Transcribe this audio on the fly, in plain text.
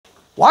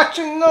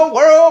Watching the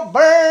world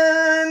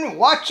burn,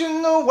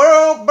 watching the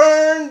world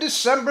burn,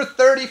 December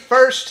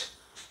 31st,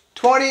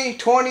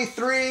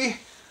 2023,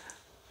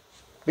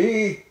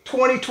 be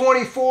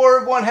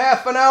 2024,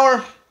 1/2 an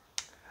hour.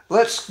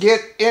 Let's get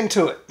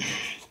into it.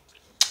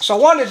 So I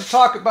wanted to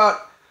talk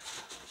about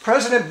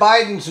President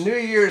Biden's New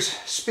Year's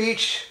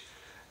speech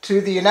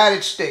to the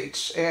United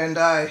States. And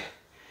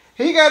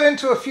he got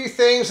into a few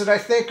things that I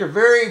think are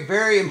very,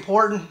 very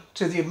important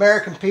to the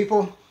American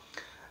people.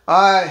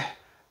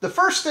 The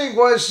first thing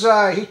was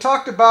he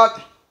talked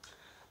about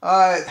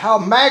how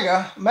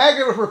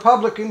MAGA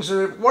Republicans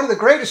are one of the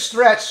greatest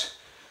threats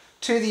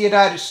to the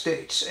United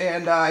States.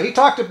 And he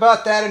talked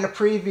about that in a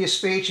previous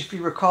speech, if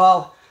you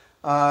recall.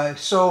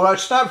 So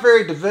it's not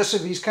very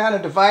divisive. He's kind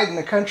of dividing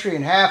the country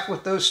in half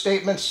with those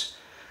statements.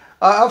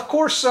 Of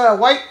course,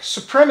 white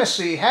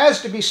supremacy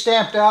has to be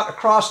stamped out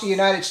across the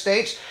United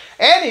States.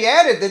 And he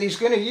added that he's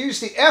going to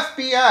use the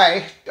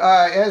FBI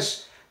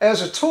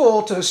as a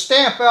tool to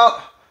stamp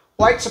out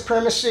white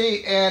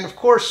supremacy and, of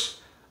course,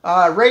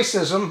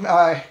 racism.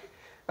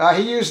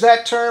 He used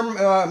that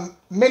term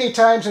many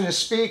times in his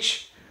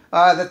speech,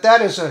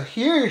 that is a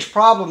huge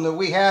problem that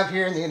we have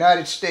here in the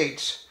United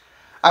States.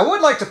 I would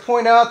like to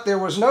point out there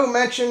was no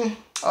mention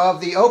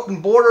of the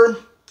open border,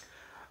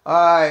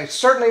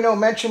 certainly no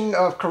mention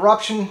of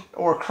corruption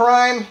or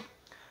crime.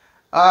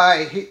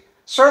 He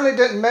certainly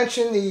didn't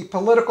mention the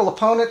political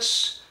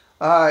opponents,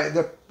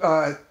 the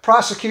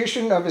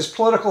prosecution of his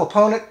political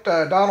opponent,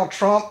 Donald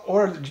Trump.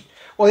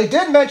 Well, he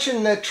did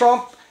mention that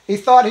Trump, he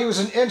thought he was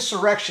an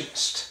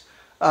insurrectionist,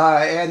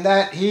 and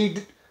that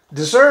he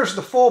deserves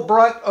the full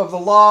brunt of the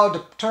law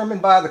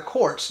determined by the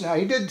courts. Now,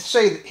 he did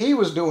say that he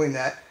was doing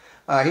that.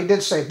 He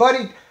did say, but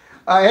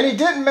and he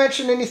didn't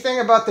mention anything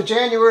about the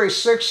January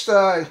 6th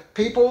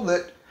people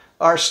that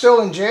are still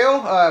in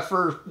jail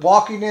for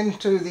walking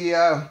into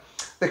the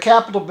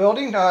Capitol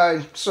building.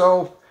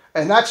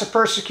 And that's a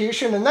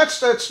persecution, and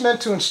that's meant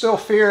to instill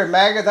fear in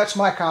MAGA. That's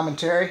my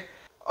commentary.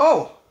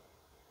 Oh,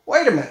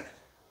 wait a minute.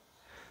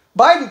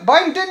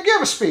 Biden didn't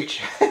give a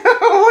speech.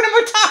 What am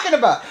I talking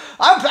about?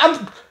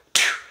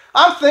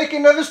 I'm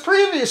thinking of his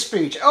previous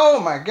speech.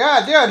 Oh my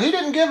God, yeah, he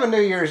didn't give a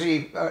New Year's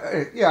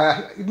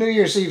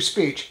Eve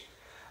speech.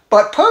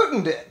 But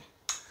Putin did.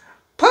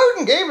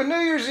 Putin gave a New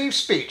Year's Eve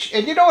speech.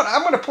 And you know what?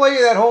 I'm going to play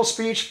you that whole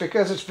speech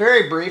because it's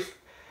very brief.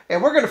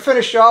 And we're going to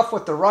finish off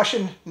with the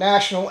Russian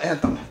national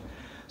anthem.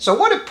 So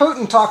what did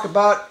Putin talk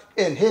about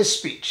in his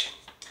speech?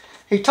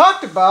 He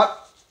talked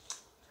about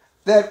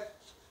that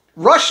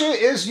Russia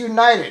is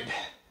united.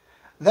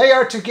 They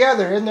are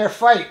together in their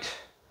fight.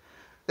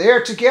 They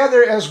are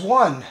together as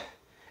one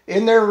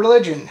in their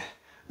religion.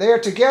 They are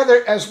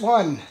together as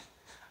one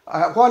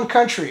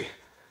country.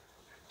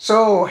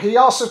 So he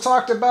also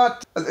talked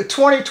about the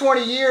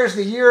 2020 years,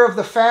 the year of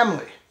the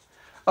family,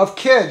 of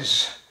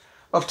kids,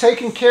 of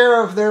taking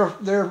care of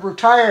their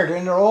retired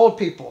and their old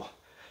people,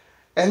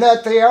 and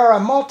that they are a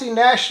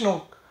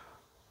multinational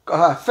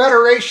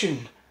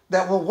federation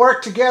that will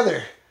work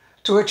together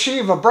to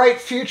achieve a bright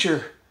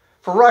future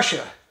for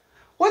Russia.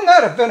 Wouldn't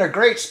that have been a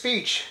great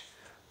speech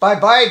by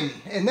Biden?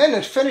 And then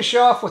to finish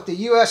off with the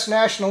U.S.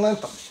 national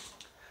anthem.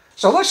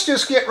 So let's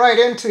just get right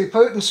into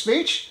Putin's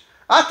speech.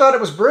 I thought it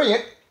was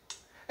brilliant.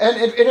 And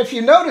if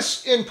you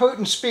notice in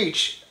Putin's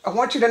speech, I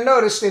want you to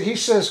notice that he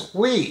says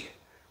we.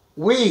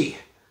 That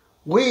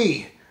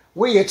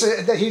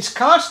he's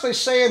constantly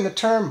saying the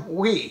term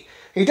we.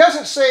 He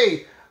doesn't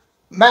say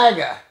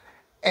MAGA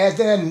and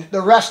then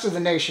the rest of the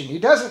nation. He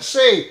doesn't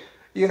say,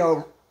 you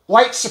know,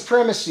 white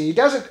supremacy.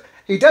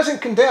 He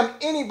doesn't condemn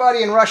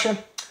anybody in Russia.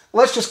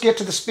 Let's just get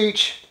to the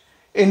speech.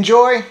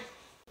 Enjoy.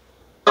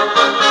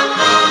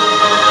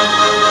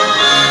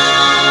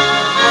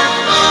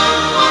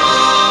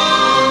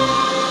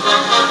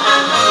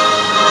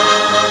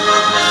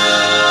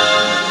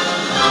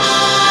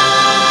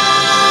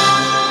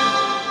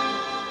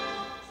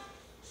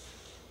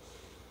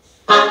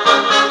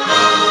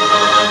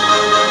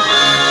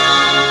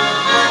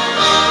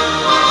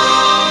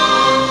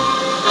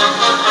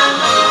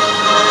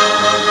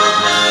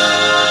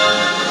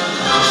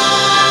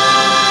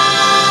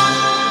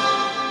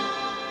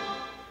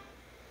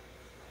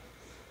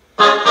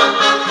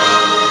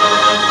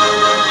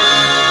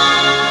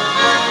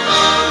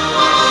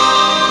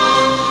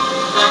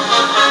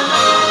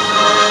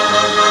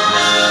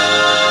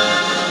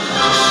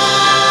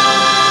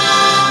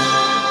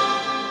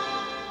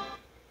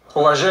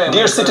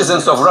 Dear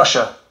citizens of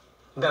Russia,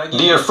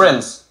 dear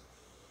friends,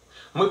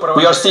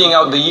 we are seeing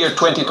out the year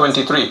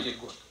 2023.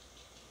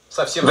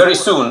 Very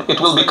soon it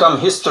will become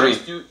history,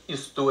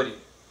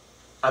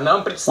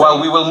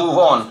 while we will move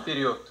on,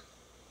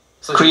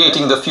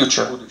 creating the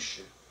future.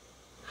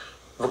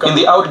 In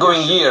the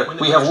outgoing year,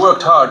 we have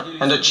worked hard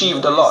and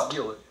achieved a lot.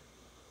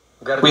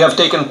 We have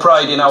taken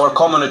pride in our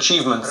common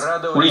achievements,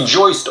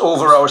 rejoiced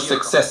over our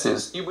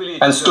successes,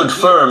 and stood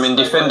firm in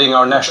defending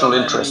our national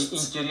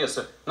interests,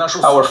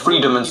 our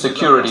freedom and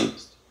security,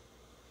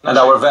 and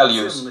our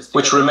values,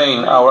 which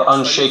remain our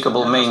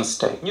unshakable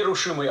mainstay.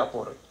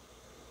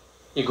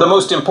 The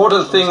most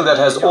important thing that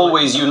has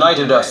always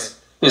united us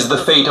is the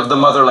fate of the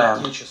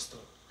motherland.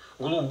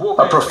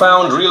 A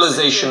profound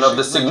realization of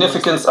the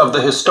significance of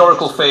the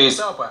historical phase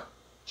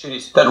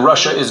that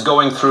Russia is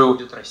going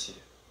through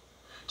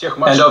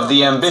and of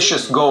the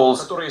ambitious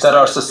goals that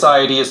our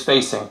society is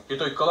facing,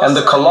 and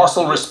the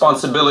colossal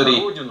responsibility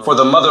for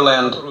the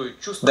motherland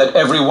that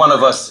every one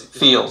of us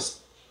feels.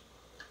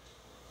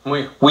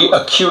 We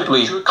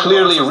acutely,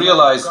 clearly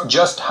realize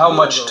just how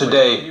much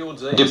today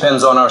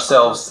depends on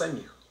ourselves,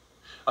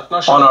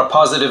 on our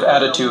positive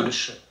attitude,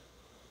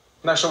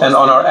 and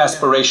on our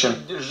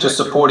aspiration to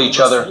support each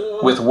other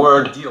with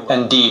word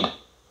and deed.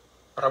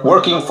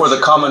 Working for the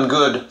common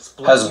good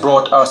has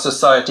brought our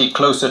society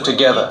closer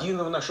together.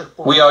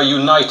 We are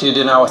united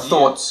in our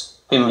thoughts,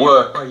 in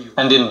work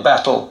and in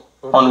battle,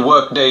 on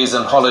work days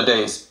and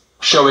holidays,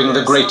 showing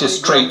the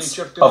greatest traits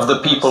of the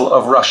people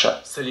of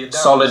Russia: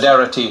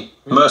 solidarity,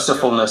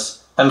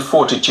 mercifulness, and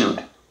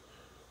fortitude.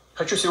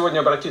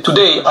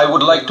 Today, I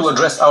would like to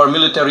address our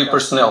military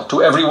personnel,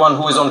 to everyone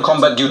who is on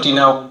combat duty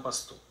now,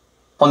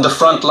 on the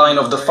front line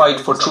of the fight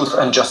for truth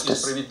and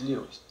justice.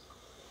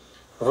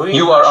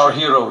 You are our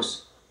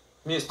heroes.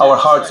 Our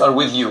hearts are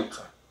with you.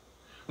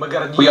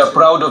 We are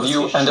proud of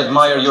you and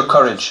admire your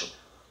courage.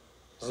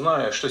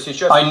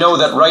 I know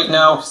that right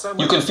now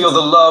you can feel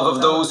the love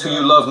of those who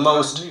you love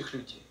most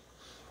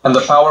and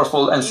the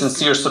powerful and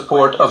sincere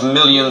support of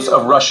millions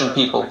of Russian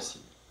people,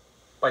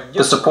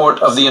 the support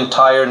of the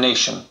entire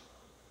nation.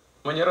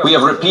 We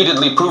have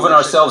repeatedly proven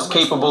ourselves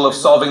capable of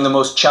solving the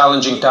most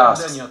challenging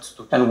tasks,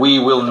 and we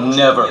will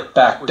never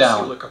back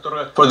down.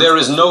 For there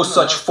is no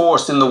such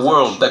force in the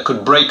world that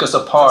could break us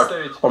apart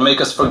or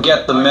make us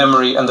forget the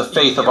memory and the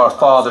faith of our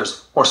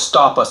fathers or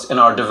stop us in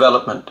our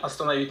development.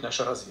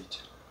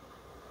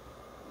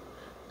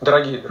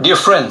 Dear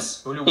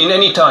friends, in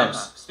any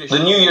times, the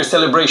New Year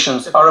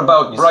celebrations are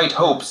about bright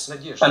hopes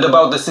and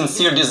about the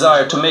sincere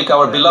desire to make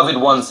our beloved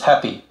ones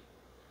happy.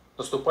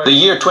 The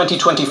year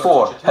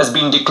 2024 has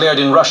been declared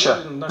in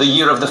Russia the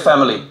year of the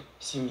family.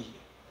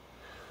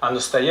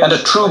 And a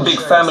true big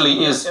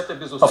family is,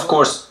 of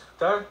course,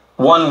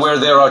 one where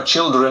there are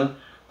children,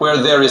 where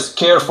there is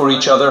care for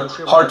each other,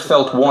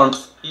 heartfelt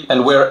warmth,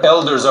 and where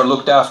elders are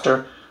looked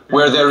after,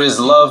 where there is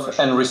love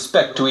and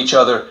respect to each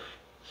other.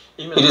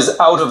 It is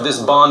out of this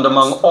bond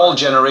among all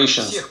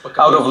generations,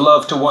 out of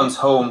love to one's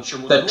home,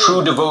 that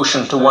true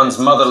devotion to one's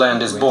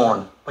motherland is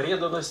born.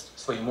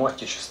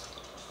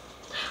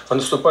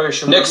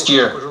 Next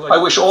year, I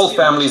wish all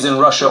families in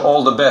Russia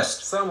all the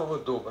best,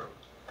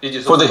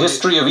 for the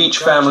history of each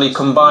family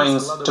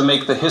combines to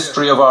make the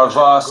history of our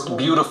vast,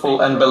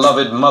 beautiful and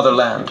beloved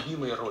motherland.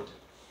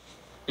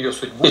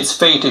 Its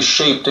fate is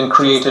shaped and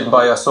created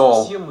by us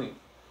all,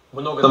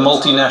 the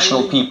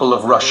multinational people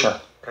of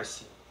Russia.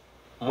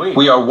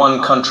 We are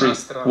one country,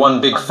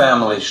 one big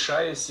family.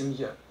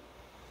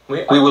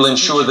 We will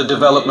ensure the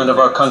development of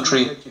our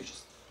country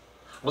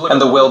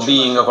and the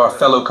well-being of our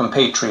fellow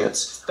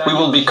compatriots. We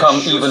will become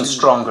even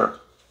stronger.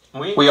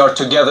 We are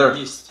together,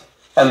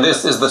 and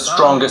this is the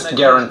strongest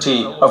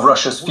guarantee of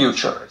Russia's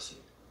future.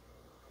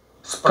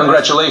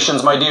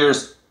 Congratulations, my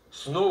dears.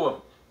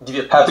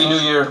 Happy New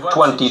Year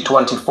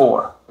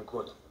 2024.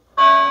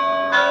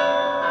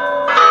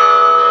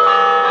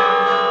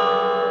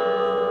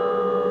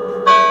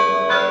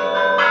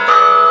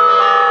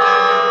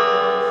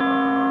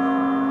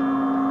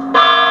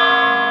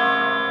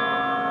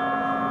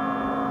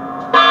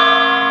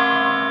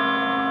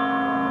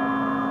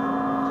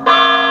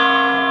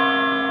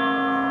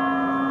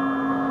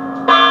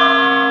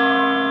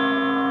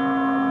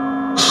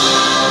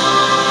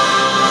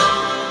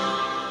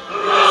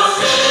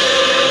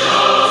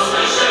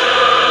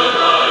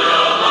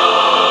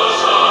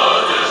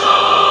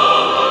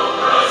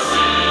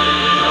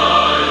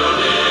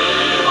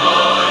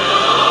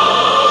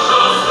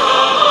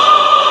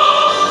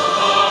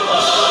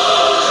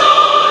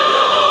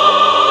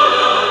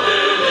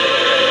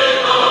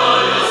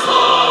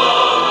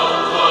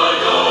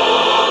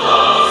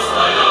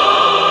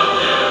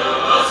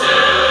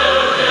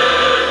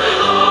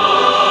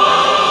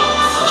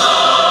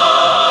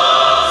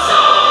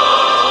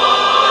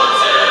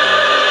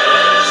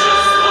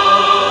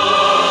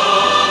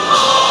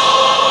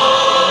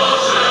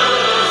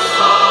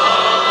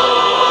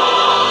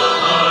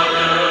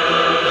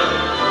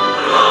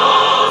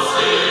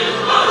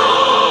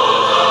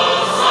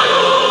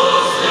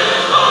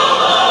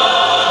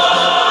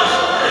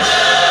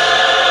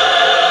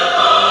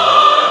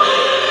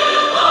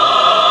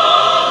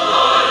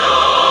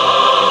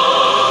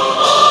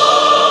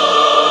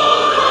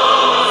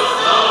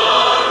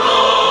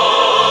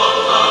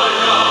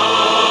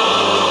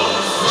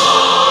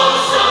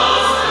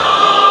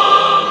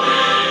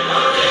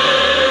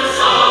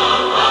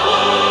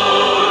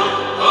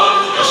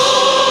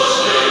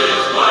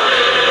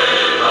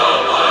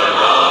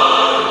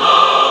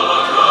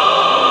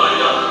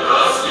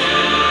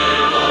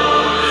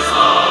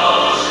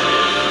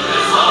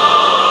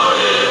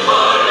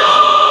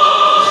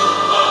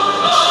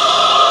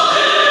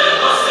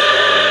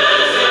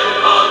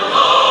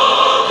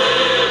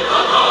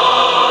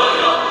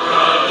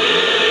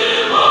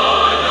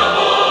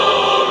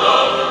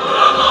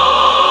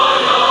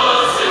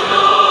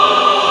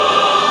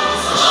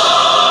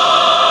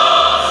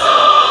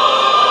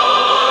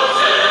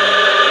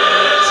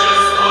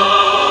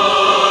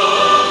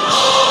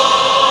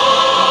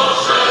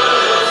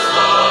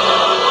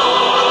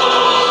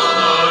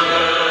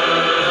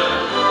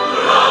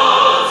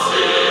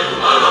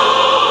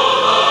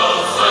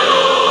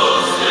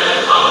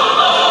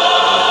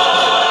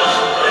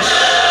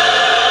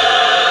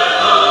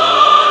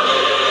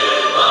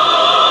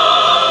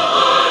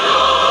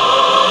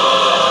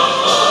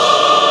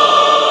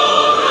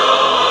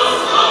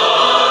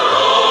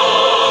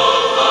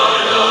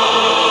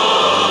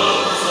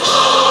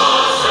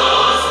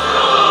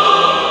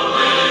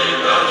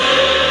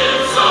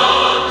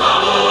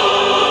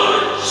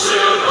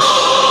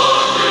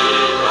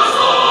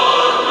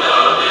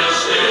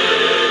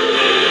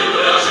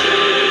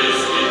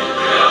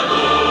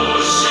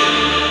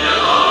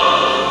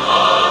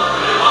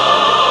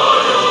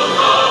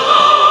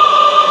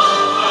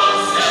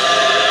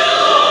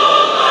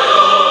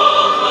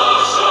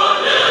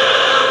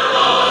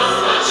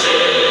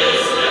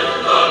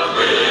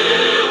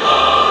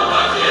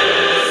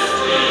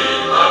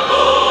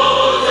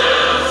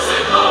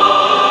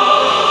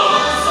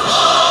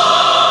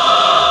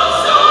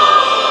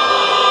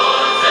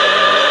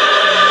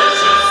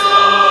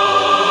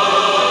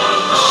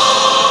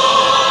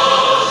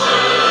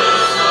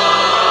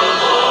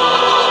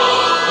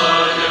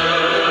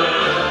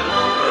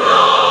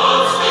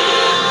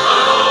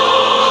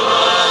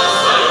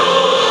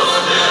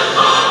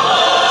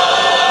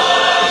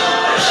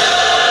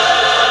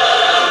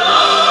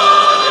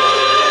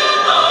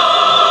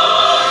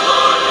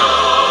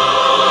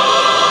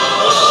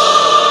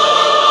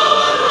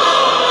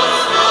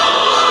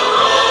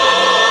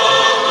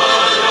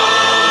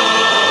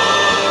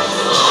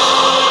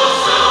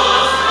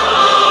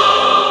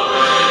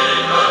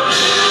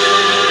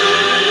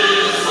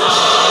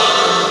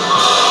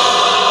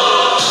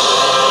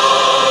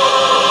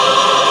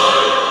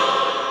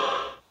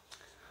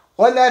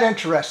 Wasn't that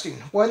interesting?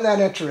 Wasn't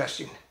that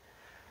interesting?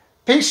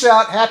 Peace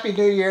out. Happy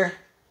New Year.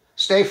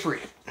 Stay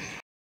free.